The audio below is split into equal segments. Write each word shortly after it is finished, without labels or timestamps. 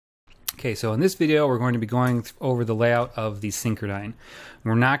Okay, so in this video we're going to be going over the layout of the Synchrodyne.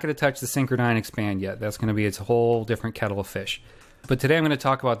 We're not going to touch the Synchrodyne expand yet. That's going to be its whole different kettle of fish. But today I'm going to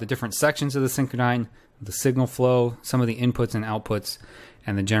talk about the different sections of the Synchrodyne, the signal flow, some of the inputs and outputs,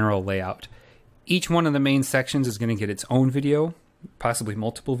 and the general layout. Each one of the main sections is going to get its own video, possibly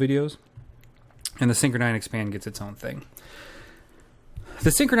multiple videos, and the Synchrodyne expand gets its own thing. The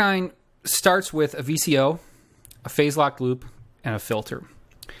Synchrodyne starts with a VCO, a phase-locked loop, and a filter.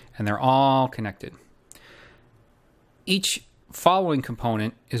 And they're all connected. Each following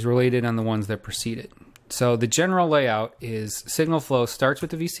component is related on the ones that precede it. So the general layout is signal flow starts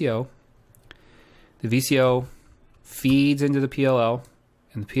with the VCO. The VCO feeds into the PLL,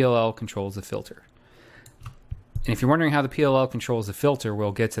 and the PLL controls the filter. And if you're wondering how the PLL controls the filter,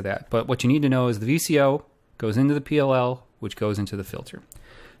 we'll get to that. But what you need to know is the VCO goes into the PLL, which goes into the filter.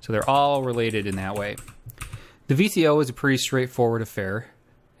 So they're all related in that way. The VCO is a pretty straightforward affair.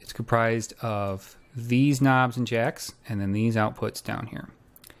 It's comprised of these knobs and jacks, and then these outputs down here.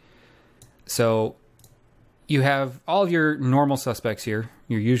 So you have all of your normal suspects here,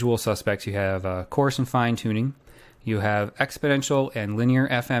 your usual suspects. You have coarse and fine tuning. You have exponential and linear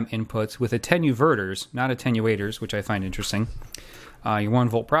FM inputs with attenuverters, not attenuators, which I find interesting. Your 1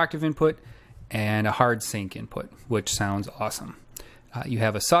 volt per octave input and a hard sync input, which sounds awesome. You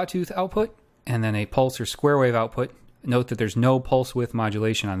have a sawtooth output and then a pulse or square wave output. Note that there's no pulse width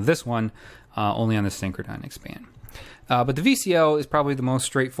modulation on this one, only on the Synchrodyne expand. But the VCO is probably the most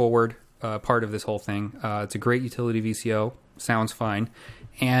straightforward part of this whole thing. It's a great utility VCO, sounds fine.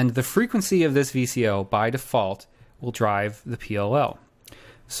 And the frequency of this VCO, by default, will drive the PLL.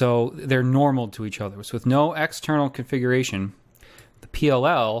 So they're normal to each other. So with no external configuration, the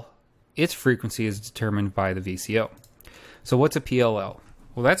PLL, its frequency is determined by the VCO. So what's a PLL?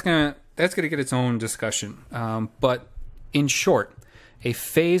 Well, that's gonna get its own discussion. But in short, a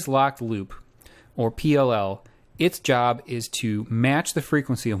phase-locked loop, or PLL, its job is to match the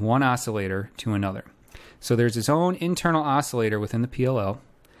frequency of one oscillator to another. So there's its own internal oscillator within the PLL,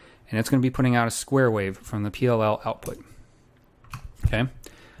 and it's going to be putting out a square wave from the PLL output. Okay?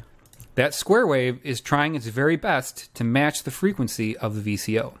 That square wave is trying its very best to match the frequency of the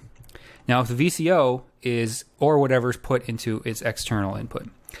VCO. Now, if the VCO is, or whatever's put into its external input,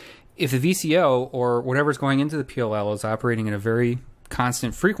 if the VCO or whatever's going into the PLL is operating at a very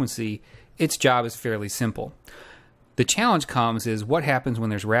constant frequency, its job is fairly simple. The challenge comes is what happens when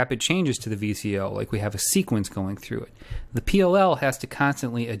there's rapid changes to the VCO, like we have a sequence going through it. The PLL has to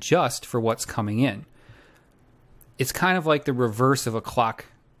constantly adjust for what's coming in. It's kind of like the reverse of a clock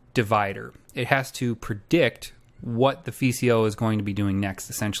divider. It has to predict what the VCO is going to be doing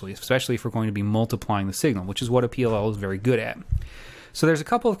next, essentially, especially if we're going to be multiplying the signal, which is what a PLL is very good at. So there's a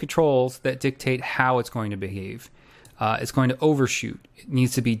couple of controls that dictate how it's going to behave. It's going to overshoot. It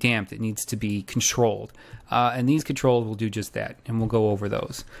needs to be damped. It needs to be controlled. And these controls will do just that, and we'll go over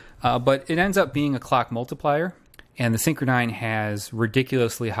those. But it ends up being a clock multiplier, and the Synchrodyne has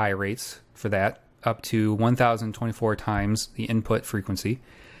ridiculously high rates for that, up to 1,024 times the input frequency.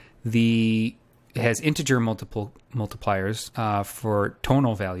 It has integer multipliers for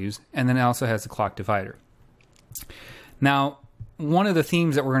tonal values, and then it also has the clock divider. Now, one of the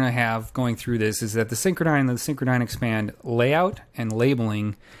themes that we're going to have going through this is that the Synchrodyne and the Synchrodyne expand layout and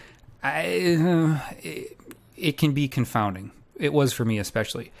labeling, it can be confounding. It was for me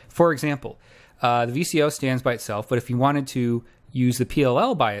especially. For example, the VCO stands by itself, but if you wanted to use the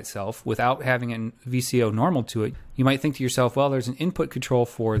PLL by itself without having a VCO normal to it, you might think to yourself, well, there's an input control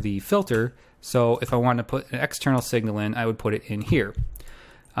for the filter, so if I wanted to put an external signal in, I would put it in here.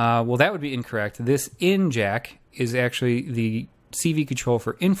 Well, that would be incorrect. This in jack is actually the CV control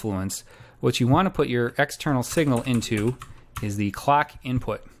for influence. What you want to put your external signal into is the clock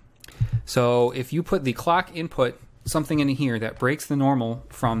input. So if you put the clock input, something in here that breaks the normal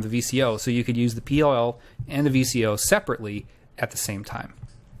from the VCO, so you could use the PLL and the VCO separately at the same time.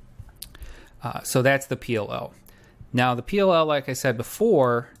 So that's the PLL. Now the PLL, like I said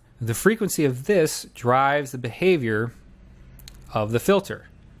before, the frequency of this drives the behavior of the filter.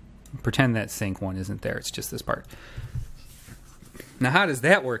 Pretend that sync one isn't there, it's just this part. Now, how does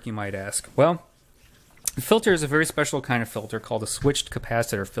that work, you might ask? Well, the filter is a very special kind of filter called a switched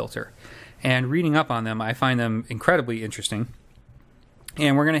capacitor filter. And reading up on them, I find them incredibly interesting.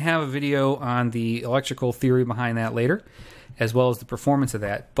 And we're going to have a video on the electrical theory behind that later, as well as the performance of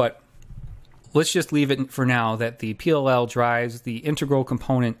that. But let's just leave it for now that the PLL drives the integral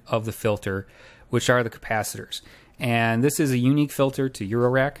component of the filter, which are the capacitors. And this is a unique filter to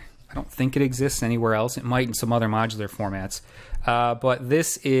Eurorack. I don't think it exists anywhere else. It might in some other modular formats. But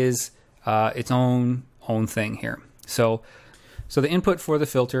this is its own thing here. So So the input for the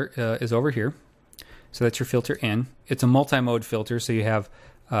filter is over here. So that's your filter in. It's a multi-mode filter, so you have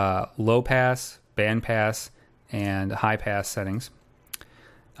low pass, band pass, and high pass settings.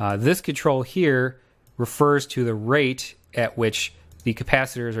 This control here refers to the rate at which the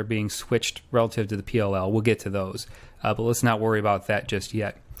capacitors are being switched relative to the PLL. We'll get to those, but let's not worry about that just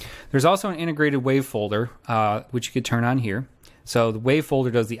yet. There's also an integrated wave folder, which you could turn on here. So the wave folder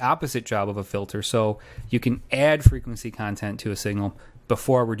does the opposite job of a filter, so you can add frequency content to a signal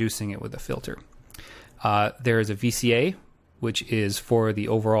before reducing it with a filter. There is a VCA, which is for the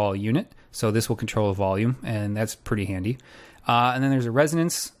overall unit, so this will control the volume, and that's pretty handy. And then there's a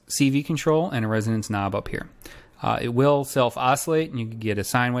resonance CV control and a resonance knob up here. It will self-oscillate, and you can get a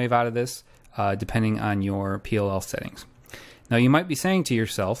sine wave out of this, depending on your PLL settings. Now you might be saying to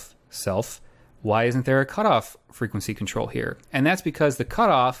yourself, why isn't there a cutoff frequency control here? And that's because the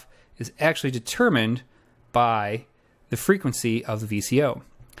cutoff is actually determined by the frequency of the VCO.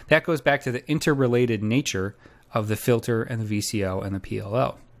 That goes back to the interrelated nature of the filter and the VCO and the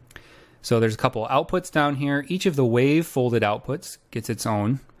PLL. So there's a couple outputs down here. Each of the wave folded outputs gets its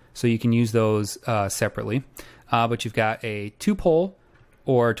own, so you can use those separately. But you've got a 2-pole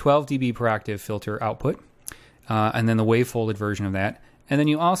or 12 dB per octave filter output, and then the wave folded version of that. And then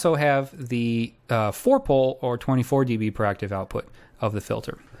you also have the 4-pole or 24 dB per octave output of the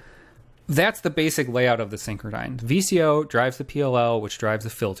filter. That's the basic layout of the Synchrodyne. The VCO drives the PLL, which drives the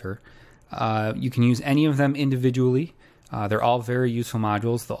filter. You can use any of them individually. They're all very useful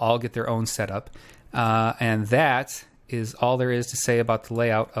modules. They'll all get their own setup. And that is all there is to say about the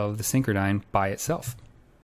layout of the Synchrodyne by itself.